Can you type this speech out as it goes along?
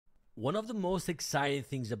One of the most exciting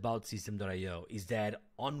things about Systeme.io is that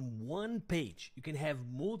on one page, you can have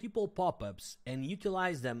multiple pop-ups and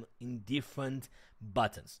utilize them in different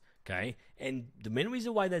buttons, okay? And the main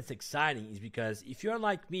reason why that's exciting is because if you're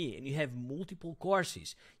like me and you have multiple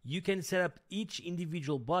courses, you can set up each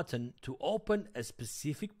individual button to open a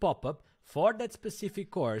specific pop-up for that specific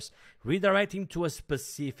course, redirecting to a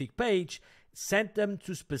specific page, send them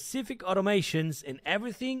to specific automations and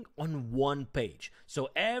everything on one page. So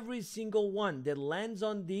every single one that lands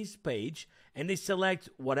on this page and they select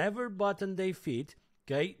whatever button they fit,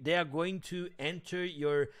 okay, they are going to enter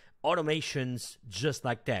your automations just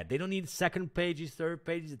like that. They don't need second pages, third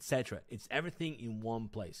pages, etc. It's everything in one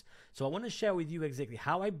place. So I want to share with you exactly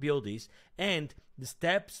how I build this and the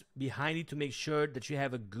steps behind it to make sure that you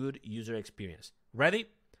have a good user experience. Ready?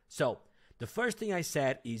 So the first thing I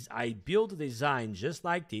said is I build the design just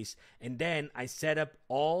like this, and then I set up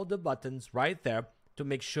all the buttons right there to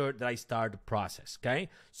make sure that I start the process, okay?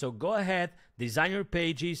 So go ahead, design your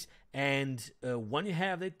pages, and when you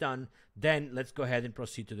have it done, then let's go ahead and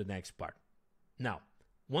proceed to the next part. Now,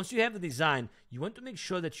 once you have the design, you want to make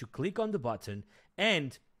sure that you click on the button,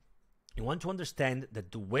 and you want to understand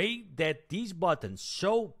that the way that these buttons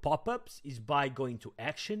show pop-ups is by going to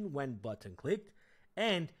action when button clicked,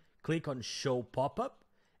 and click on show pop-up,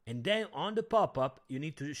 and then on the pop-up you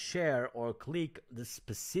need to share or click the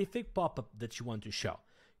specific pop-up that you want to show,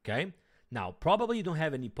 okay? Now probably you don't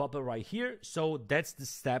have any pop-up right here, so that's the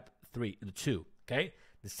step 2, okay?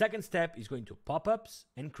 The second step is going to pop-ups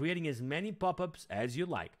and creating as many pop-ups as you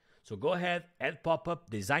like. So go ahead, add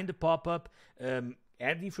pop-up, design the pop-up,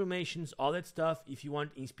 add informations, all that stuff. If you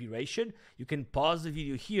want inspiration, you can pause the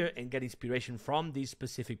video here and get inspiration from this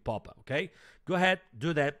specific pop-up, okay? Go ahead,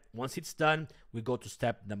 do that. Once it's done, we go to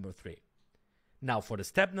step number 3. Now for the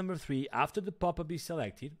step number 3, after the pop-up is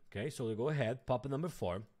selected, okay, so we go ahead, pop-up number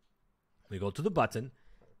 4, we go to the button,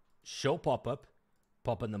 show pop-up,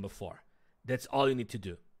 pop-up number 4. That's all you need to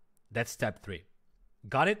do. That's step 3.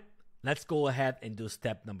 Got it? Let's go ahead and do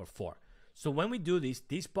step number 4. So when we do this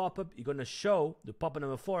pop-up, you're going to show, the pop-up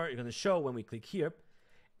number 4, you're going to show when we click here.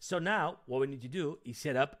 So now what we need to do is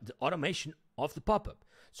set up the automation of the pop-up.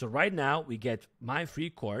 So right now we get my free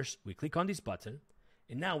course, we click on this button,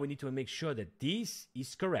 and now we need to make sure that this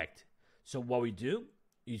is correct. So what we do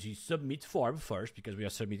is you submit form first because we are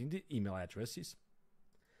submitting the email addresses.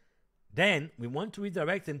 Then we want to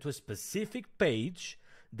redirect them to a specific page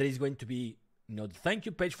that is going to be, you know, the thank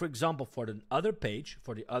you page, for example, for the other page,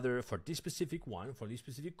 for this specific one, for this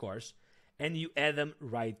specific course, and you add them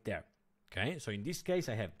right there. Okay, so in this case,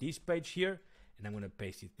 I have this page here, and I'm going to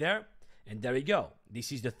paste it there, and there we go.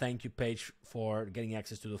 This is the thank you page for getting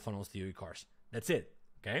access to the funnels theory course. That's it.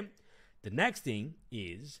 Okay, the next thing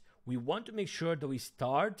is we want to make sure that we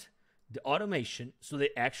start the automation so they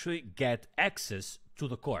actually get access to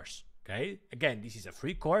the course. Okay, again, this is a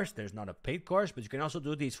free course. There's not a paid course, but you can also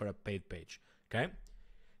do this for a paid page. Okay,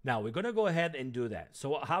 now we're gonna go ahead and do that.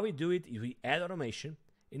 So how we do it is we add automation,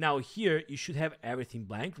 and now here you should have everything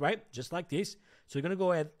blank, right? Just like this. So you're gonna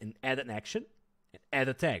go ahead and add an action and add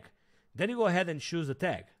a tag. Then you go ahead and choose the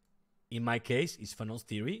tag. In my case, it's funnels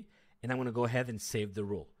theory, and I'm gonna go ahead and save the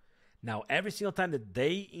rule. Now every single time that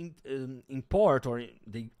they import or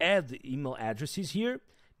they add the email addresses here,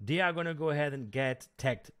 they are gonna go ahead and get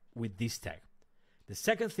tagged with this tag. The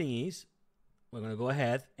second thing is we're gonna go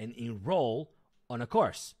ahead and enroll on a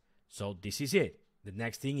course. So this is it. The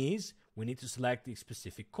next thing is we need to select the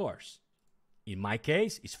specific course. In my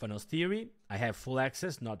case, it's funnels theory. I have full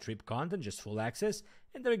access, not drip content, just full access.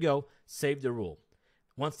 And there we go, save the rule.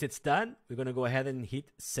 Once it's done, we're gonna go ahead and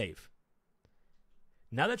hit save.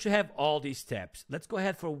 Now that you have all these steps, let's go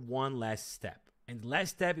ahead for one last step. And the last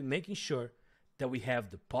step is making sure that we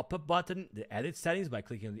have the pop-up button, the edit settings. By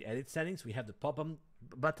clicking on the edit settings, we have the pop-up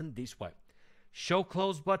button this way. Show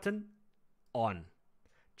close button on.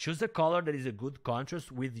 Choose a color that is a good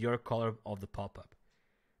contrast with your color of the pop-up.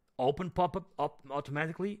 Open pop-up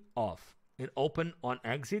automatically off, and open on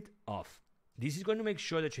exit off. This is going to make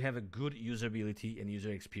sure that you have a good usability and user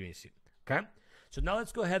experience. Okay, so now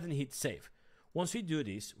let's go ahead and hit save. Once we do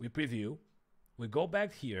this, we preview, we go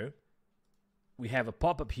back here, we have a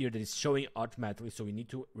pop-up here that is showing automatically, so we need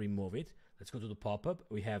to remove it. Let's go to the pop-up.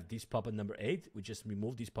 We have this pop-up number 8. We just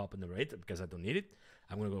remove this pop-up number 8 because I don't need it.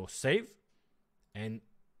 I'm going to go save and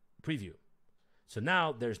preview. So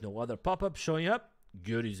now there's no other pop-up showing up.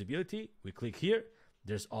 Good usability. We click here.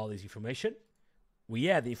 There's all this information. We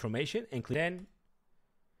add the information and click, then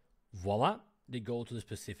voila, they go to the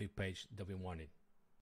specific page that we wanted.